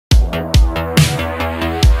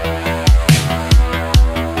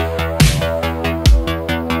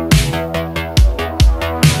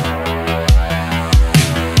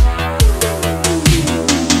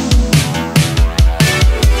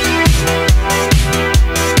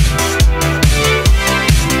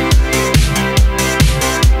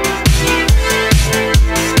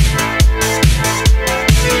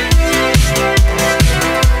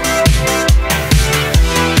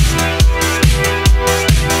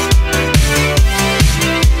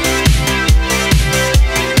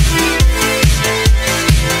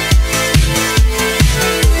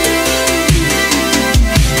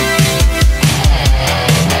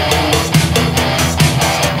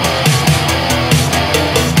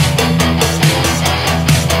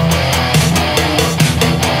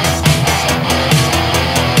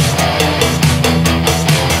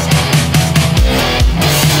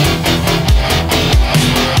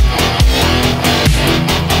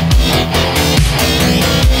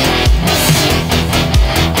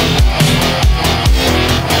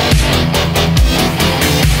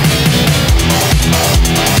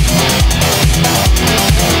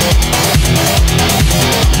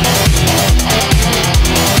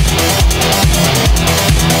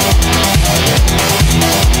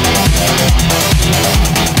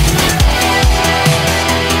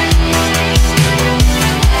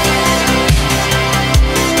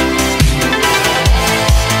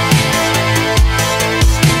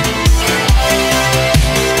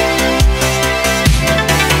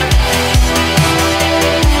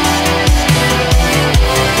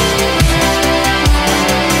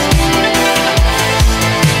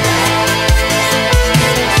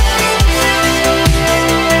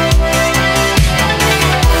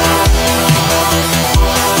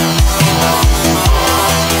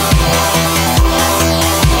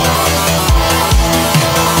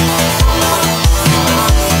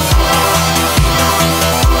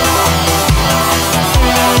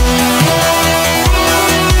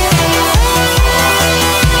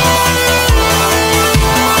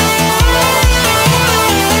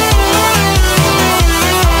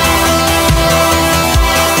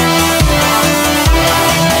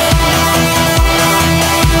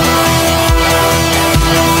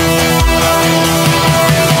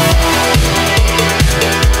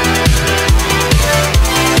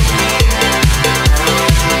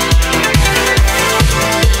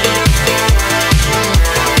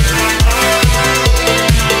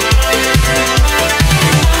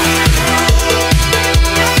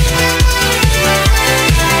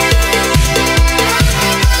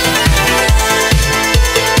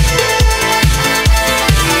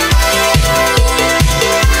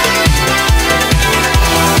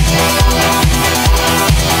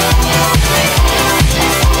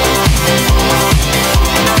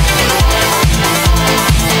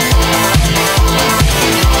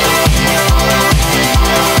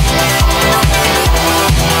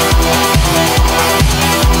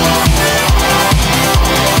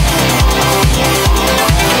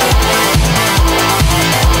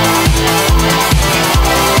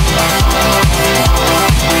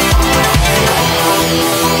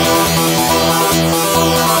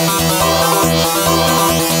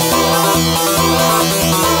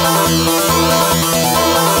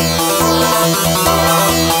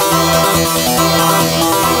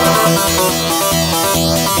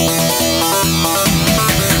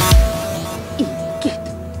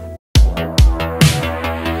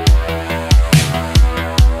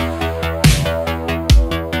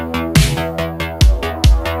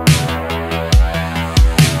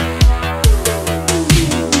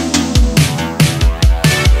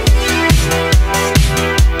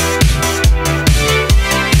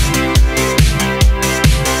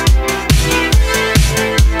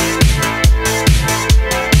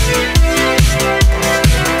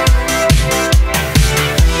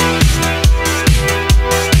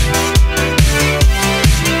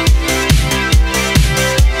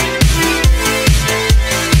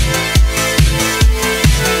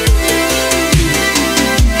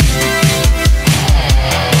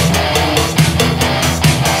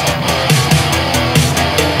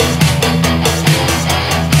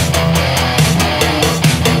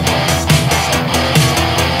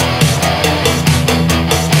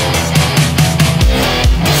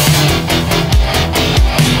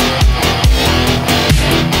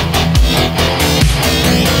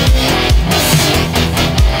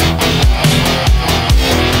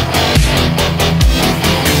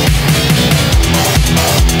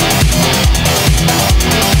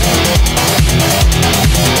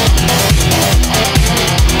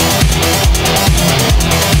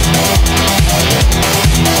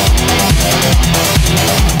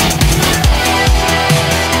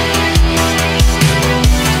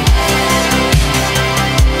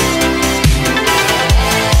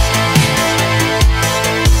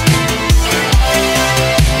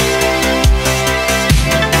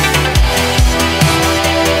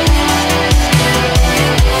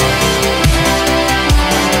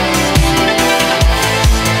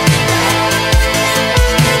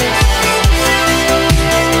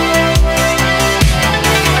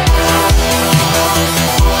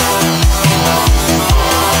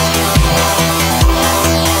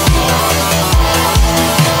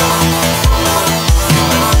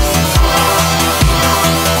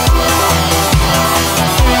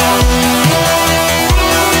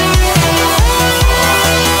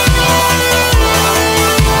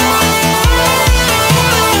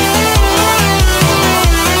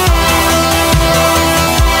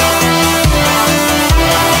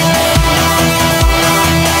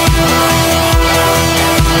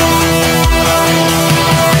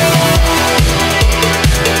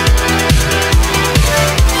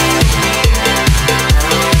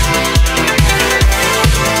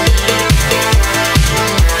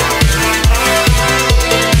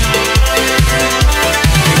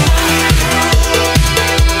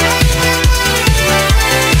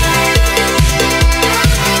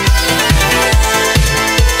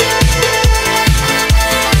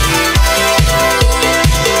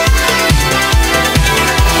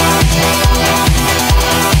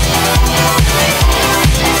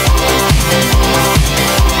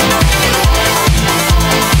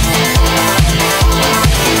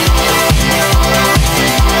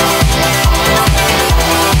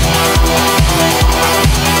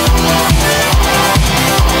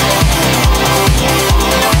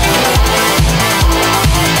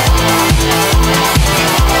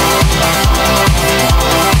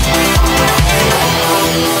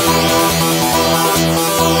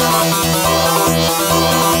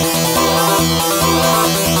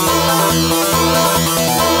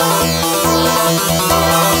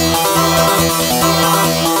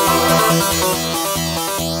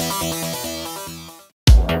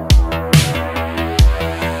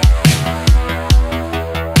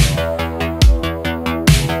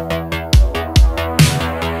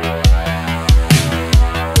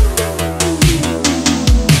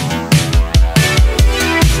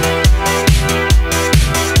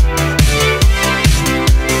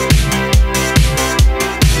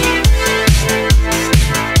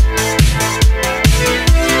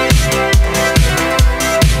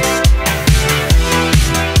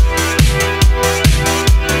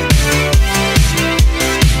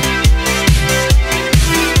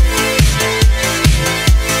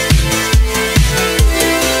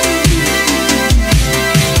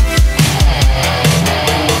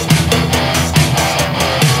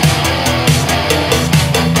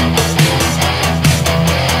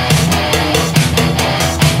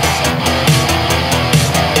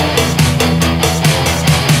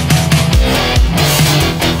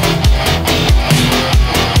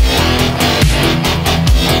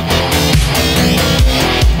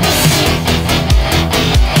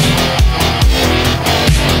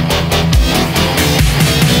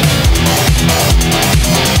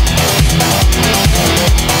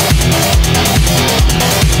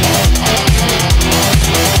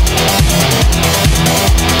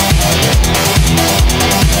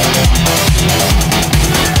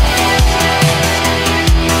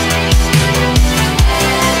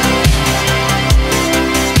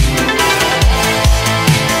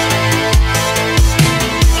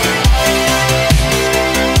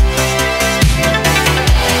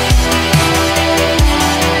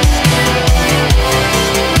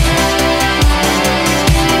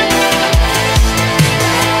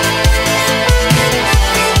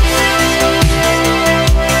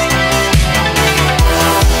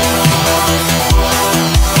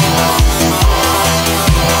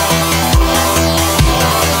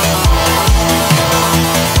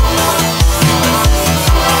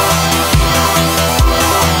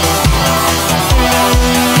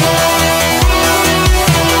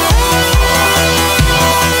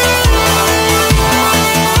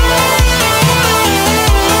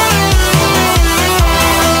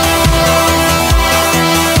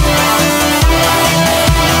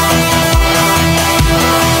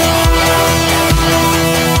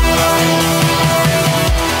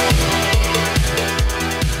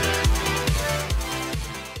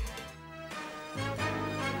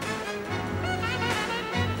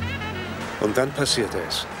Und dann passierte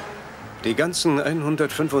es. Die ganzen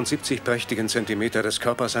 175 prächtigen Zentimeter des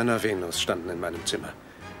Körpers einer Venus standen in meinem Zimmer.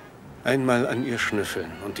 Einmal an ihr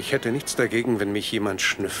schnüffeln und ich hätte nichts dagegen, wenn mich jemand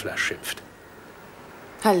Schnüffler schimpft.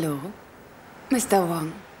 Hallo, Mr.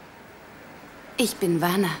 Wong. Ich bin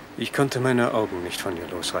Warner. Ich konnte meine Augen nicht von ihr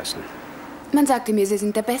losreißen. Man sagte mir, Sie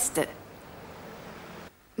sind der Beste.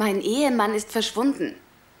 Mein Ehemann ist verschwunden.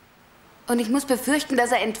 Und ich muss befürchten,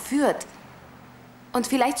 dass er entführt und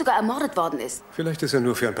vielleicht sogar ermordet worden ist. Vielleicht ist er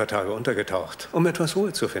nur für ein paar Tage untergetaucht, um etwas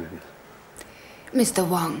Ruhe zu finden. Mr.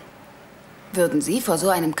 Wong, würden Sie vor so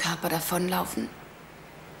einem Körper davonlaufen?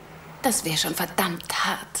 Das wäre schon verdammt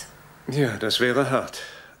hart. Ja, das wäre hart.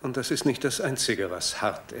 Und das ist nicht das Einzige, was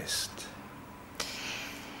hart ist.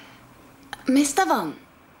 Mr. Wong,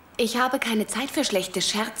 ich habe keine Zeit für schlechte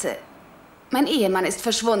Scherze. Mein Ehemann ist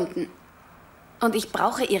verschwunden. Und ich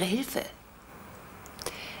brauche Ihre Hilfe.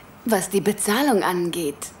 Was die Bezahlung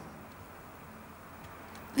angeht,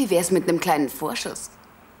 wie wäre es mit einem kleinen Vorschuss?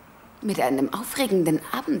 Mit einem aufregenden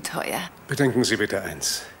Abenteuer? Bedenken Sie bitte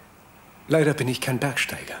eins. Leider bin ich kein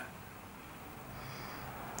Bergsteiger.